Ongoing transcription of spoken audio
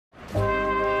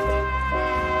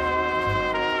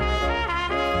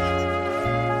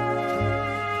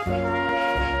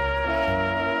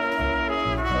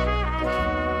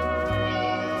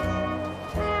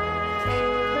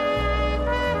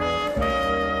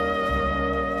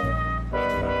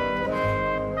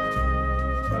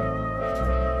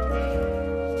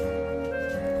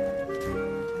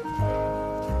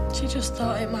just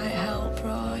thought it might help,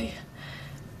 Roy.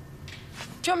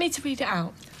 Do you want me to read it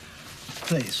out?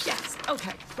 Please. Yes,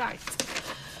 OK, right.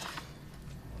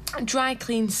 A dry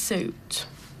clean suit.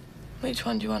 Which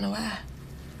one do you want to wear?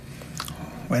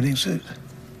 Wedding suit?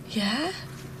 Yeah?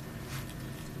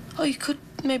 Or you could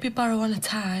maybe borrow one of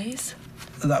Ty's.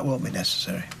 That won't be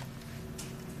necessary.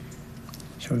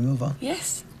 Shall we move on?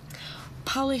 Yes.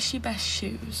 Polish your best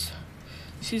shoes.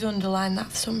 She's underlined that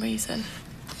for some reason.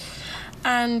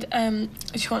 And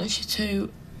she wants you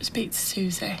to speak to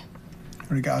Susie.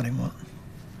 Regarding what?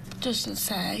 Doesn't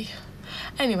say.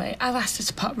 Anyway, I've asked her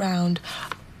to pop round.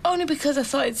 Only because I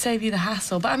thought it'd save you the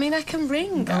hassle. But, I mean, I can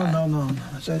ring her. No.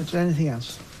 Is there anything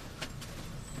else?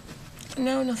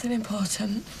 No, nothing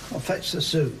important. I'll fetch the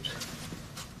suit.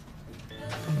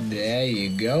 There you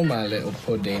go, my little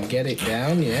pudding. Get it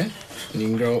down, yeah? And you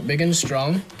can grow up big and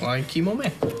strong, like your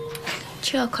mummy.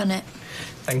 Choke on it.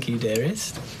 Thank you,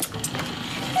 dearest.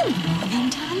 Good morning,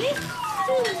 darling.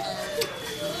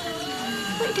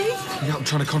 What are you doing? Yeah, I'm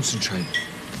trying to concentrate.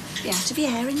 Be out of your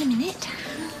hair in a minute.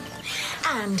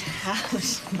 And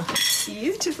how's my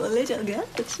beautiful little girl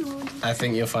this morning? I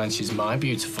think you'll find she's my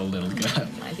beautiful little girl.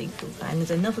 I think you'll find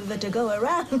there's enough of her to go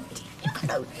around. Look at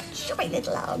those chubby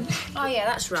little arms. Oh, yeah,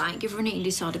 that's right. Give her an eating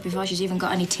disorder before she's even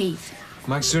got any teeth.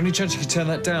 Max, is there any chance you could turn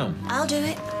that down? I'll do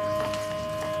it.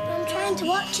 I'm trying to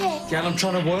watch it. Gan, I'm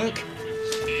trying to work.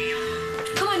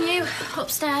 Come on, you.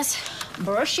 Upstairs.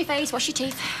 Brush your face, wash your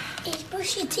teeth. It's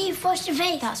brush your teeth, wash your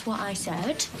face. That's what I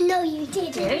said. No, you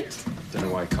didn't. Don't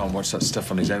know why he can't watch that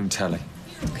stuff on his own telly.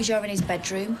 Because you're in his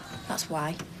bedroom. That's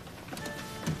why.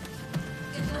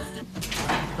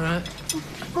 All right.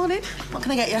 Morning. What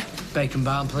can I get you? Bacon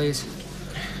barn, please.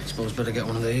 Suppose better get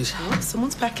one of these. Oh,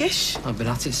 someone's peckish. I've been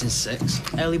at it since 6.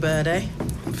 Early bird, eh?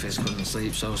 Fizz couldn't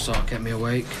sleep, so Sark kept me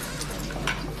awake.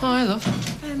 Oh, hi, love.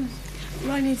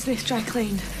 Roy needs this dry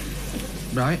cleaned.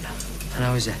 Right. And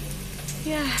how is it?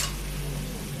 Yeah.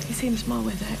 He seems more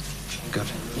with it. Good.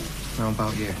 How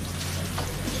about you?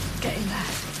 Getting there.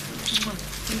 Come on,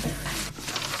 leave it.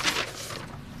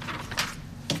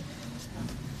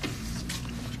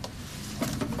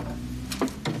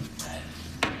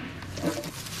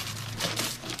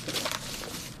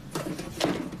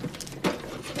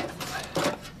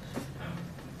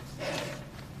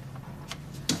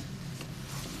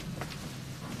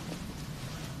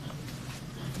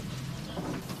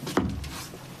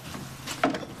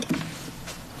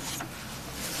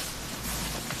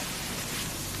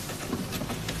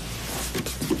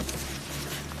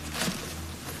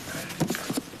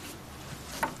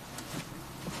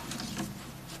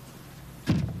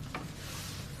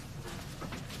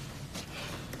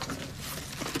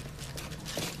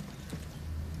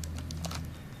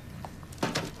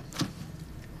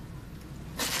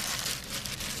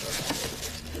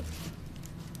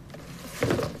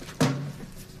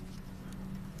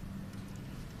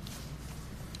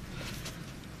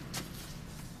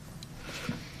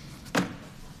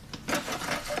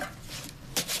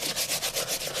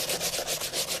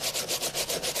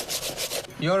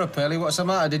 You're up early. What's the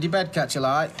matter? Did your bed catch a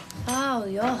light? Oh,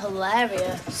 you're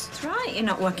hilarious. That's right. You're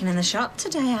not working in the shop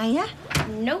today, are you?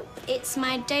 Nope, it's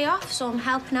my day off, so I'm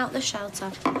helping out the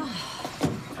shelter.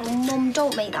 Oh, Mum,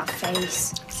 don't make that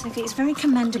face. Sophie, it's very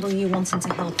commendable you wanting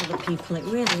to help other people. It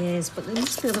really is, but there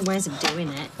must be other ways of doing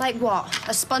it. Like what?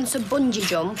 A sponsored bungee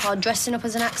jump or dressing up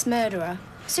as an axe-murderer?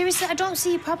 Seriously, I don't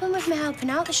see a problem with me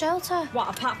helping out the shelter. What,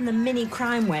 apart from the mini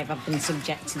crime wave I've been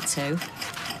subjected to?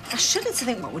 I shudder to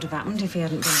think what would have happened if he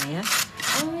hadn't been here.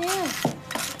 Oh,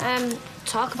 yeah.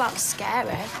 Talk about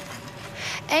scary.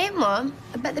 Ain't, Mum?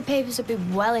 I bet the papers would be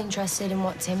well interested in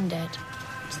what Tim did.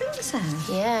 Do you think so?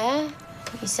 Yeah.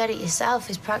 You said it yourself,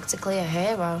 he's practically a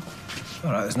hero.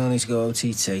 All right, there's no need to go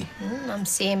OTT. I'm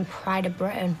seeing Pride of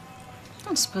Britain.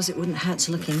 I suppose it wouldn't hurt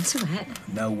to look into it.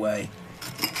 No way.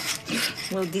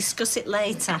 We'll discuss it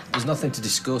later. There's nothing to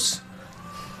discuss.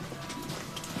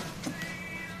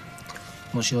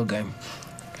 What's your game?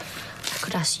 I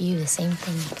could ask you the same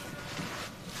thing.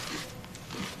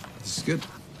 This is good.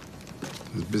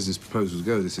 As business proposals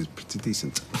go, this is pretty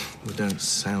decent. Well, don't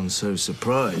sound so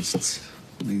surprised.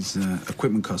 These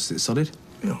equipment costs, it's solid?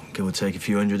 You know, give or take a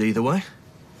few hundred either way.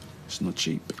 It's not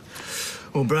cheap.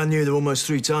 Well, brand new, they're almost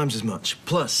 3 times as much.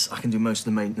 Plus, I can do most of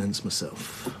the maintenance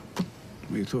myself.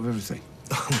 Well, you thought of everything?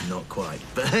 Oh, not quite.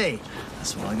 But hey,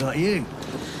 that's why I got you.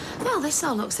 Well, this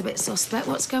all looks a bit suspect.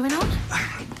 What's going on?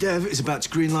 Dev is about to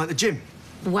greenlight the gym.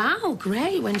 Wow,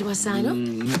 great. When do I sign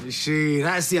up? See,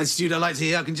 that's the attitude I like to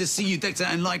hear. I can just see you decked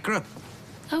out in lycra.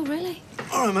 Oh, really?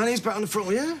 All right, man, he's back on the front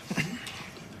with you.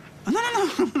 No,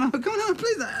 come on,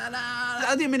 please.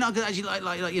 I didn't mean I could actually,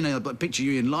 like, picture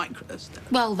you in lycra.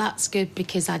 Well, that's good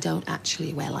because I don't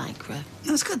actually wear lycra.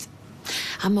 That's good.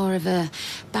 I'm more of a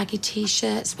baggy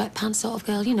T-shirt, sweatpants sort of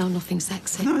girl. You know, nothing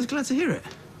sexy. No, I was glad to hear it.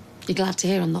 You're glad to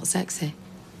hear I'm not sexy?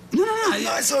 No.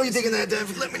 Nice all you're digging there,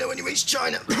 Dave. Let me know when you reach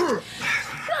China.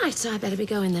 Right, I better be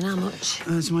going then. How much?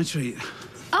 That's my treat.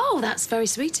 Oh, that's very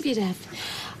sweet of you, Dev.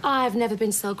 I've never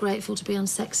been so grateful to be on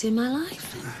Sexy in my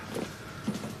life.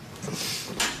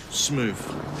 Smooth.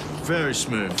 Very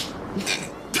smooth.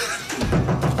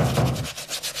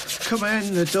 Come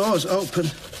in, the door's open.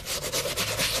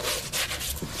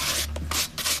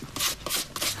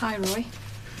 Hi, Roy.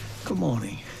 Good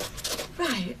morning.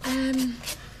 Right,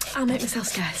 I'll make myself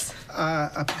scarce.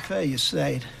 I prefer you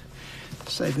stayed.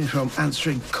 Save me from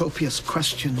answering copious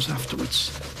questions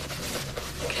afterwards.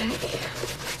 Okay.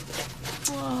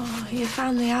 Oh, you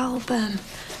found the album.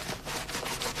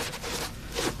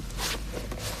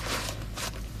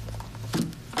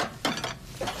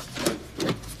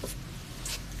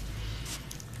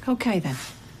 OK, then.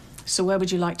 So where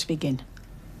would you like to begin?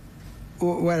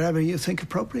 Wherever you think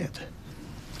appropriate.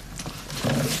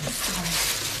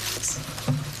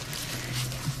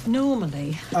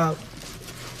 Normally...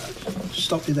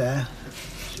 Stop you there.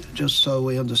 Just so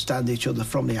we understand each other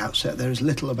from the outset, there is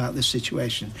little about this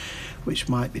situation which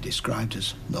might be described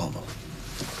as normal.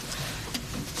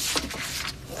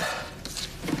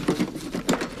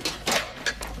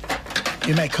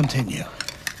 You may continue.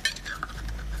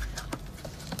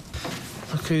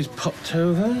 Look who's popped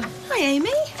over. Hi,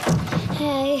 Amy.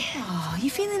 Hey. Oh, you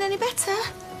feeling any better?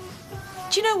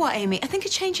 Do you know what, Amy? I think a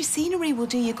change of scenery will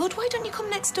do you good. Why don't you come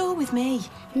next door with me?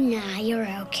 Nah, you're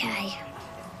okay.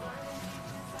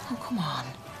 Oh, come on.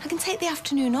 I can take the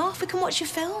afternoon off. We can watch a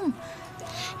film.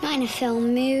 Not in a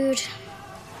film mood.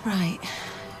 Right.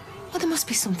 Well, there must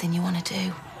be something you want to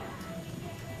do.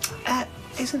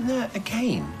 Isn't there a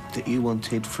game that you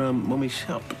wanted from Mummy's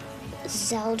shop?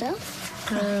 Zelda.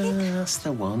 That's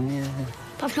the one, yeah.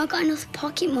 But I've not got enough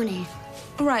pocket money.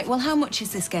 Right, well, how much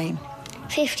is this game?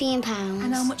 £15.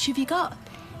 And how much have you got?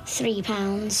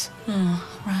 £3.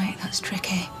 Oh, right, that's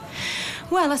tricky.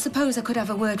 Well, I suppose I could have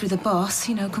a word with the boss,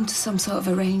 you know, come to some sort of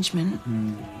arrangement.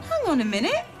 Hang on a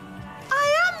minute.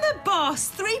 I am the boss.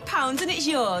 £3 and it's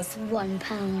yours. £1.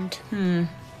 £2.50?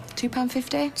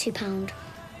 £2.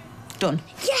 Done.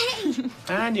 Yay!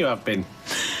 And you have been.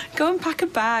 Go and pack a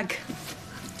bag.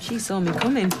 She saw me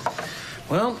coming.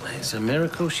 Well, it's a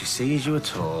miracle she sees you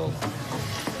at all.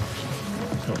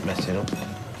 Not messing up.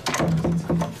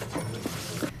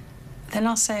 Then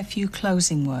I'll say a few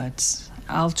closing words.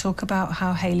 I'll talk about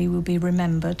how Hayley will be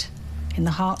remembered in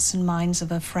the hearts and minds of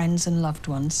her friends and loved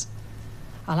ones.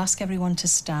 I'll ask everyone to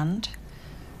stand.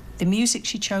 The music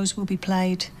she chose will be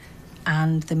played,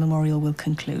 and the memorial will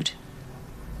conclude.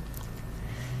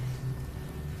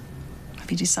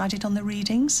 Have you decided on the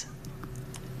readings?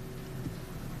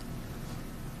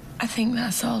 I think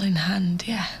that's all in hand,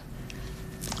 yeah.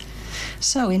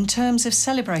 So, in terms of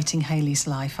celebrating Hayley's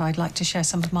life, I'd like to share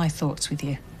some of my thoughts with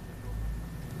you.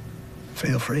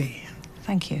 Feel free.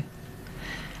 Thank you.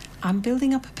 I'm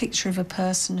building up a picture of a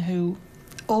person who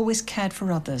always cared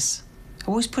for others,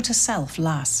 always put herself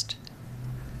last.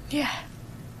 Yeah.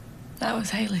 That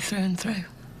was Hayley through and through.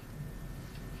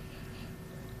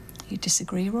 You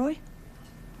disagree, Roy?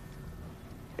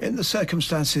 In the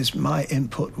circumstances, my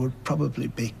input would probably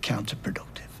be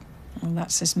counterproductive. Well,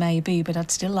 that's as may be, but I'd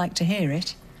still like to hear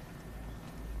it.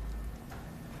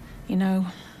 You know,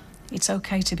 it's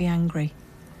okay to be angry.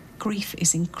 Grief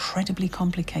is incredibly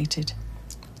complicated.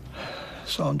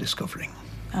 So I'm discovering.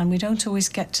 And we don't always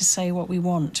get to say what we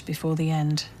want before the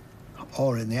end.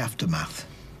 Or in the aftermath.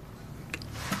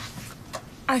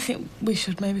 I think we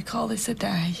should maybe call this a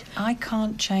day. I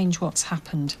can't change what's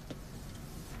happened,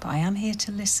 but I am here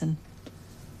to listen.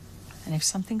 And if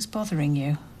something's bothering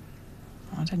you,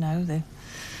 I don't know, the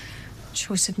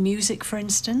choice of music, for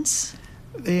instance?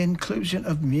 The inclusion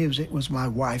of music was my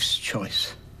wife's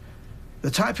choice.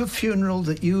 The type of funeral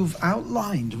that you've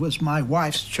outlined was my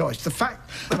wife's choice. The fact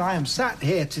that I am sat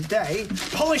here today,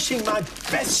 polishing my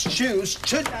best shoes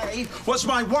today, was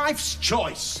my wife's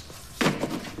choice.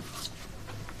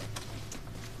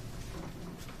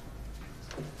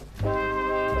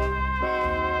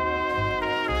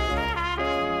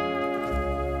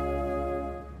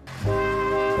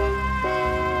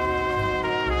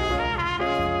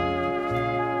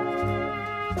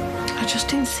 I just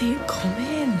didn't see it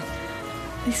coming.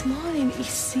 This morning, he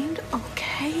seemed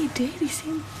okay, he did. He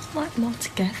seemed like more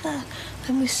together.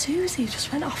 Then with Susie, he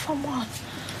just went off on one.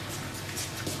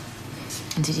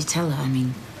 And did you tell her? I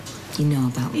mean, you know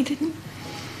about... He didn't.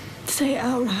 say it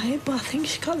outright, but I think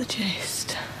she got the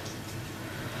gist.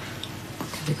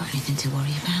 Have we got anything to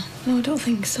worry about? No, I don't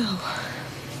think so.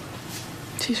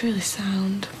 She's really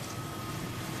sound.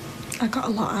 I got a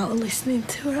lot out of listening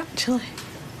to her, actually.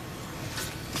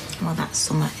 Well, that's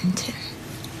something, isn't it?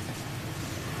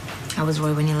 How was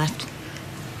Roy when you left?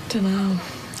 Dunno.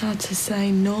 Hard to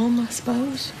say. Norm, I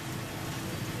suppose.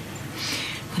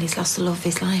 Well, he's lost the love of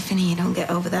his life, and you don't get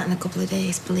over that in a couple of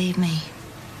days, believe me.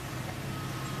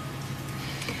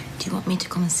 Do you want me to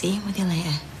come and see him with you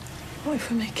later? What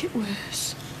if I make it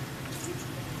worse?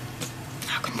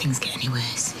 How can things get any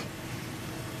worse?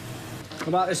 What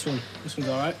about this one? This one's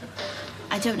all right.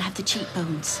 I don't have the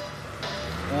cheekbones.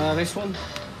 This one?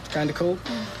 Kind of cool.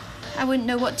 I wouldn't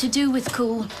know what to do with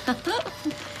cool.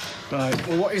 Right,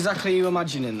 well, what exactly are you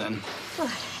imagining, then?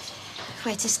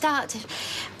 Where to start?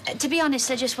 To be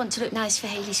honest, I just want to look nice for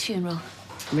Hayley's funeral.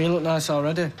 I mean, you look nice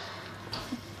already.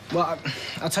 Well,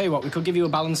 I'll tell you what, we could give you a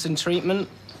balancing treatment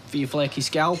for your flaky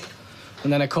scalp,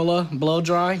 and then a colour, blow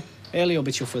dry. Hayley will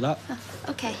be chuffed with that.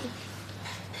 OK.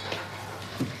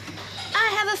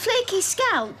 I have a flaky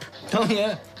scalp. Oh,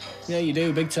 yeah. Yeah, you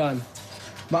do, big time.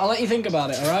 But I'll let you think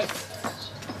about it, all right?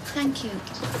 Thank you.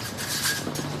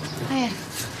 Hiya.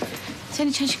 Is there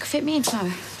any chance you could fit me in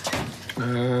tomorrow?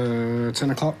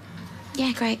 10 o'clock.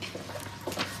 Yeah, great.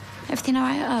 Everything all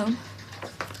right at home?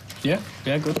 Yeah,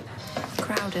 good.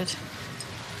 Crowded.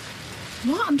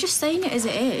 What? I'm just saying it as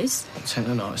it is. Take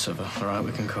no notice of her, all right?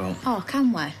 We can call. Oh,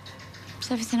 can we? Is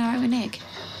everything all right with Nick?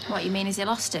 What, you mean, has he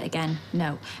lost it again?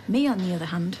 No. Me, on the other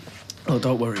hand. Oh,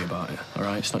 don't worry about it, all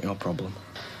right? It's not your problem.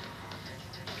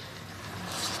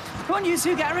 Come on, you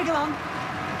two, get a wriggle on.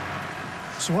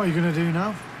 So what are you going to do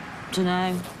now?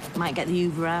 Dunno. Might get the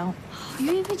Uber out.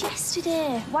 You Ubered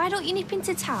yesterday. Why don't you nip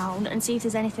into town and see if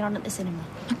there's anything on at the cinema?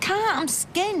 I can't, I'm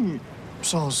skint.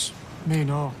 Soz, me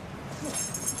no.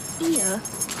 Here,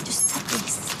 just take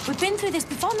this. We've been through this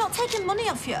before, I'm not taking money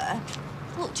off you.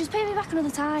 Look, just pay me back another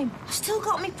time. I've still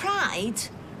got me pride.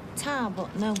 Tar,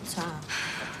 but no tar.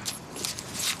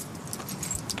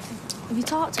 Have you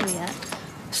talked to her yet?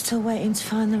 Still waiting to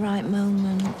find the right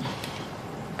moment.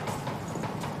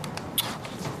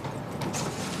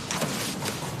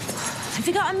 Have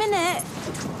you got a minute?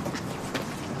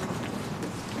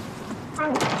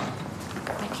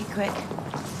 Make it quick.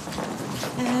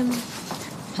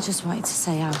 I just wanted to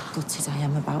say how gutted I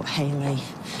am about Hayley.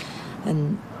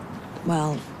 And,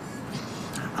 well,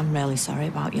 I'm really sorry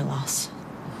about your loss.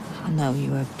 I know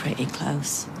you were pretty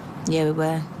close. Yeah, we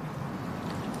were.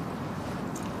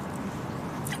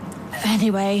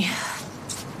 Anyway,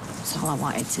 that's all I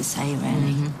wanted to say,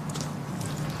 really.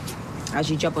 How's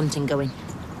your job hunting going?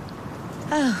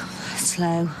 Oh,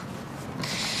 slow.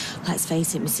 Let's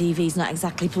face it, my CV's not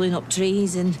exactly pulling up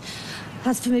trees, and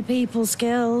as for my people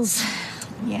skills...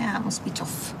 Yeah, it must be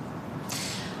tough.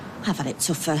 I've had it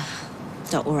tougher.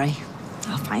 Don't worry,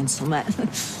 I'll find something.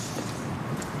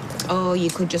 Or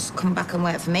you could just come back and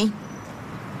work for me.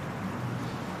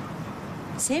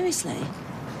 Seriously?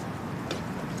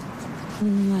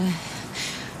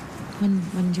 When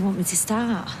do you want me to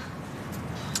start?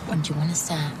 When do you want to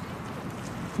start?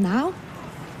 Now?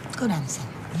 Good answer.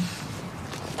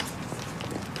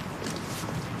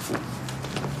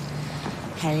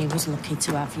 Hayley was lucky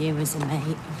to have you as a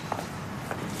mate.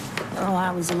 Oh,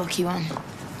 I was a lucky one.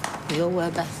 We all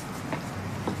were, Beth.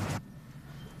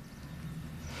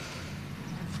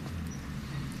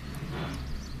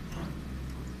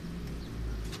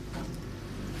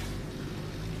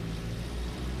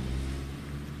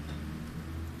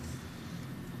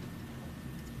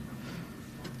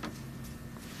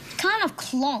 Kind of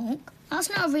clonk. That's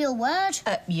not a real word.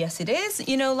 Yes, it is.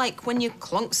 You know, like when you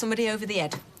clonk somebody over the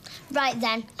head. Right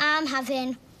then, I'm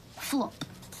having flop.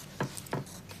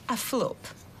 A flop?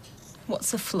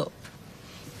 What's a flop?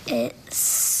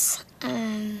 It's,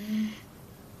 a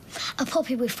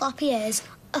puppy with floppy ears.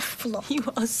 A flop. You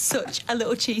are such a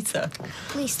little cheater.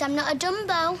 At least I'm not a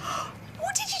Dumbo.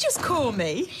 What did you just call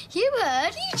me? You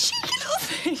heard. You cheeky little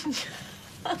thing.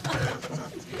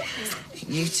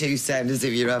 You two sound as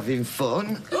if you're having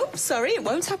fun. Oops, sorry, it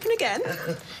won't happen again.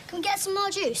 Can we get some more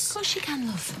juice? Of course you can,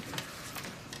 love.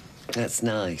 That's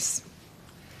nice.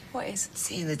 What is?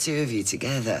 Seeing the two of you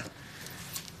together.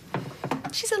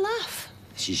 She's a laugh.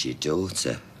 She's your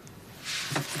daughter.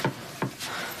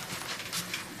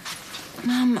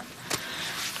 Mum,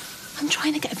 I'm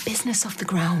trying to get a business off the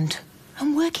ground.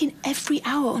 I'm working every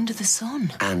hour under the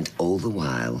sun. And all the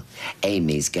while,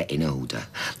 Amy's getting older.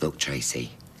 Look,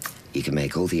 Tracy, you can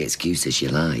make all the excuses you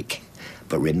like,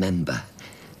 but remember,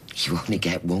 you only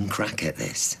get one crack at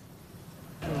this.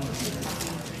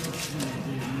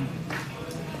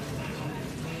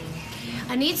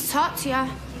 I need to talk to you.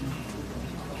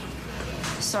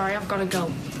 Sorry, I've got to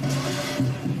go.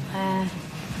 I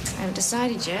haven't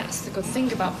decided yet. That's the good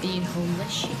thing about being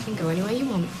homeless. You can go anywhere you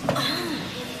want.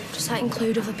 Does that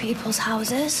include other people's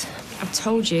houses? I've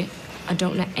told you, I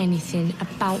don't know anything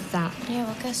about that. Yeah,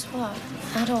 well, guess what?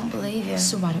 I don't believe you.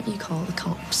 So why don't you call the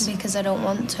cops? Because I don't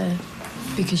want to.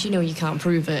 Because you know you can't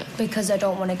prove it. Because I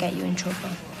don't want to get you in trouble.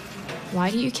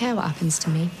 Why do you care what happens to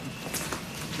me?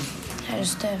 I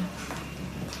just do.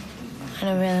 And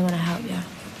I really want to help you.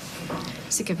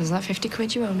 So give us that 50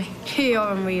 quid you owe me. You're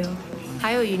unreal.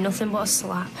 I owe you nothing but a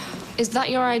slap. Is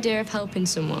that your idea of helping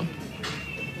someone?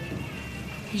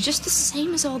 You're just the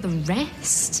same as all the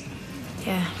rest.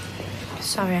 Yeah.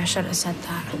 Sorry, I shouldn't have said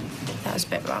that. That was a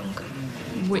bit wrong.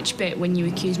 Which bit? When you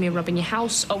accused me of robbing your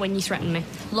house or when you threatened me?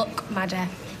 Look, Maddie,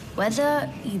 whether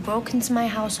you broke into my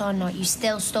house or not, you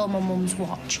still stole my mum's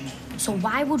watch. So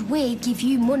why would we give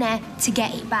you money to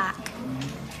get it back?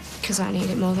 Because I need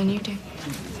it more than you do.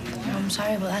 I'm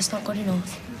sorry, but that's not good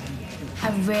enough. I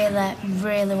really,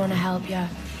 really want to help you.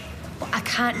 But I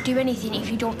can't do anything if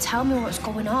you don't tell me what's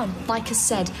going on. Like I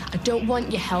said, I don't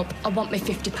want your help. I want my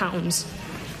 £50.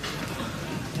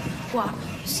 What?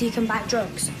 So you can buy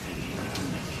drugs?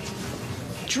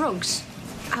 Drugs?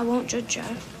 I won't judge you.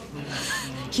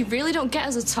 You really don't get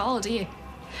us at all, do you?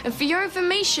 And for your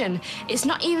information, it's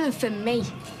not even for me.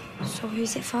 So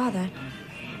who's it for, then?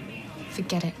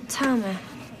 Forget it. Tell me.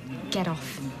 Get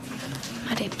off.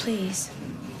 Maddie, please.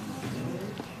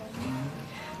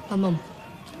 My mum.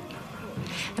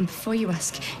 And before you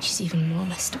ask, she's even more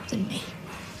messed up than me.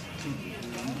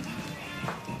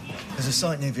 There's a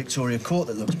site near Victoria Court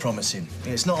that looks promising.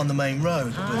 It's not on the main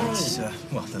road, but it's,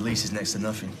 well, the lease is next to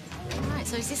nothing. Right,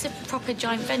 so is this a proper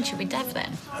joint venture with Dev,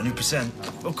 then?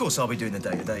 100%. Of course, I'll be doing the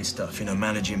day-to-day stuff, you know,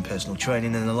 managing personal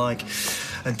training and the like.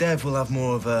 And Dev will have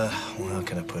more of a, well, how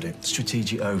can I put it,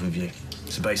 strategic overview.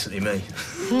 So basically me.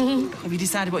 Have you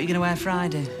decided what you're going to wear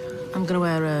Friday? I'm going to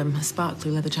wear a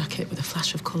sparkly leather jacket with a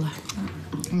flash of colour.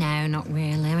 No, not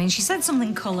really. I mean, she said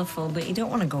something colourful, but you don't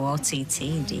want to go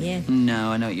OTT, do you? No,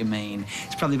 I know what you mean.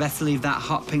 It's probably best to leave that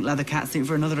hot pink leather catsuit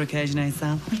for another occasion, eh,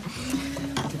 Sal?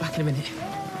 I'll be back in a minute.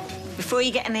 Before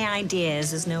you get any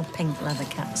ideas, there's no pink leather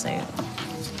catsuit.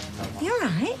 You all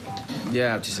right?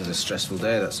 Yeah, I've just had a stressful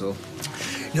day, that's all.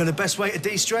 You know the best way to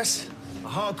de-stress? A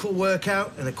hardcore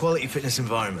workout in a quality fitness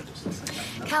environment.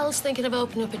 Cal's thinking of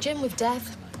opening up a gym with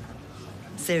Dev.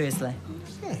 Seriously?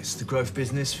 Yeah, it's the growth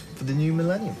business for the new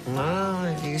millennium. Ah,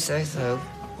 if you say so.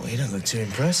 Well, you don't look too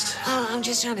impressed. Oh, I'm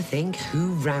just trying to think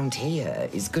who round here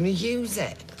is going to use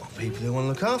it. Well, people who want to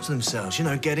look after themselves, you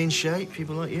know, get in shape,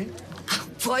 people like you.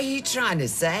 What are you trying to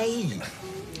say?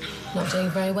 Not doing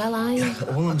very well, are you?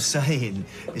 All I'm saying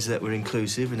is that we're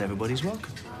inclusive and everybody's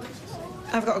welcome.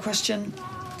 I've got a question.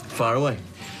 Far away.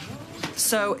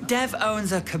 So, Dev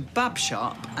owns a kebab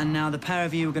shop, and now the pair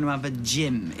of you are going to have a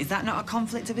gym. Is that not a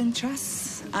conflict of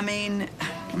interest? I mean,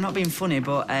 I'm not being funny,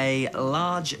 but a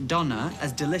large doner,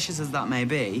 as delicious as that may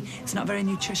be, it's not very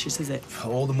nutritious, is it?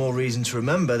 All the more reason to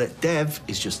remember that Dev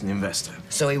is just an investor.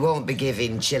 So he won't be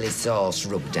giving chili sauce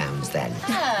rub-downs then?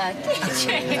 Don't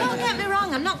get me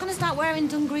wrong, I'm not going to start wearing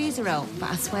dungarees or out,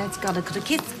 but I swear to God, I could have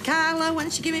kissed Carla when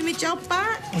she gave me my job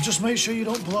back. Well, just make sure you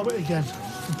don't blow it again.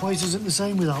 The place isn't the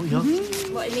same without you.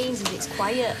 What it means is it's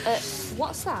quiet.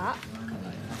 What's that?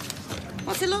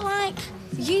 What's it look like?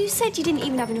 You said you didn't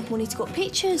even have enough money to go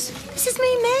pictures. This is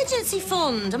my emergency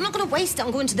fund. I'm not going to waste it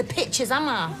on going to the pictures, am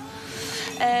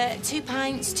I? 2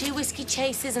 pints, 2 whiskey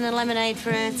chasers and a lemonade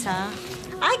for Erta.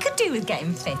 I could do with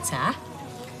getting fitter.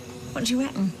 What do you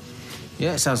reckon?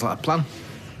 Yeah, it sounds like a plan.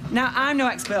 Now, I'm no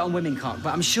expert on women cock,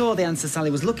 but I'm sure the answer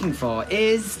Sally was looking for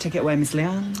is... Take it away, Miss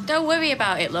Leanne. Don't worry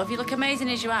about it, love. You look amazing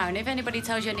as you are, and if anybody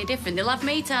tells you any different, they'll have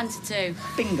me to answer to.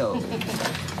 Bingo.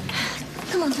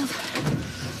 Come on,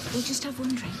 love. We'll just have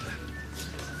one drink.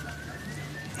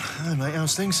 Hi, mate.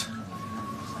 How's things?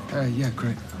 Yeah,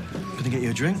 great. Can I get you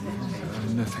a drink?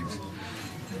 No, thanks.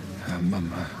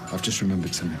 Mum, I've just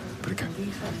remembered something. But okay. Did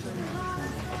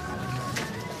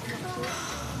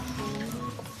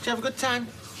you have a good time?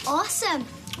 Awesome.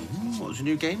 Ooh, what was your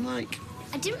new game like?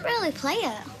 I didn't really play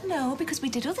it. No, because we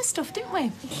did other stuff, didn't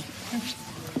we?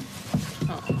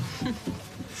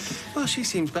 Well, she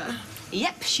seems better.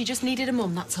 Yep, she just needed a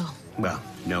mum, that's all. Well,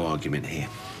 no argument here.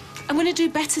 I'm going to do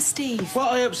better, Steve. Well,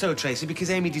 I hope so, Tracy,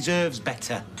 because Amy deserves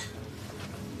better.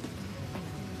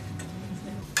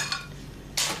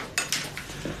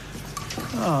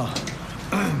 Oh.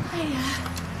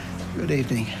 Hiya. Good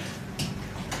evening.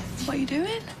 What are you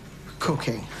doing?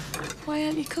 Cooking. Why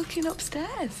aren't you cooking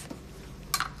upstairs?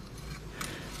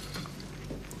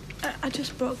 I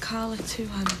just brought Carla to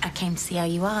I came to see how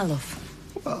you are, love.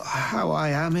 Well, how I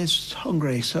am is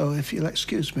hungry, so if you'll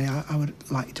excuse me, I would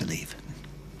like to leave.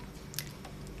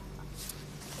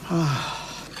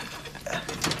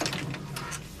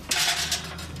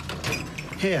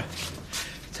 Here,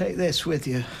 take this with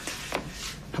you.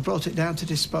 I brought it down to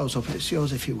disposal, but it's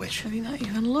yours if you wish. Have you not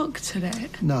even looked at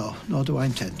it? No, nor do I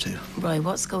intend to. Roy,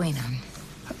 what's going on?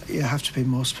 You have to be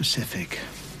more specific.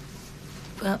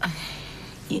 Well,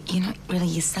 you're not really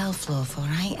yourself, love, all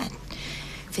right?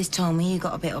 Fizz told me you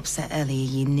got a bit upset earlier.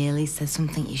 You nearly said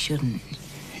something you shouldn't.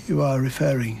 You are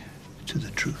referring to the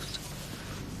truth.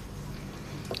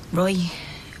 Roy,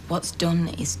 what's done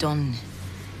is done.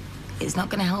 It's not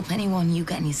going to help anyone you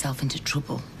getting yourself into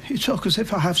trouble. You talk as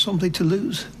if I have something to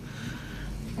lose.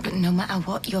 But no matter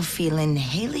what you're feeling,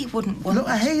 Hayley wouldn't want... No,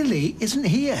 Hayley isn't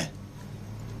here.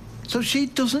 So she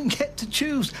doesn't get to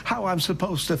choose how I'm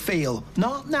supposed to feel.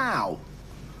 Not now.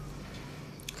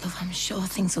 Love, I'm sure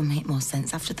things will make more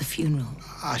sense after the funeral.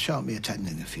 I shan't be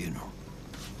attending the funeral.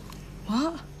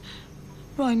 What?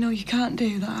 Roy, no, you can't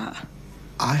do that.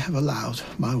 I have allowed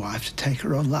my wife to take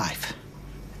her own life.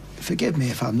 Forgive me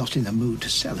if I'm not in the mood to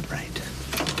celebrate.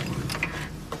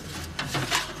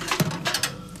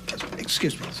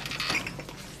 Excuse me.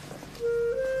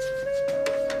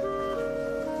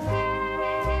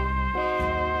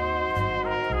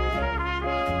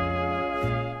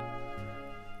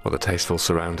 Well, the tasteful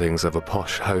surroundings of a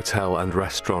posh hotel and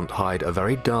restaurant hide a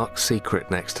very dark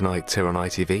secret next tonight here on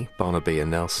ITV. Barnaby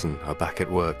and Nelson are back at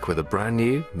work with a brand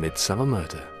new Midsummer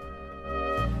Murder.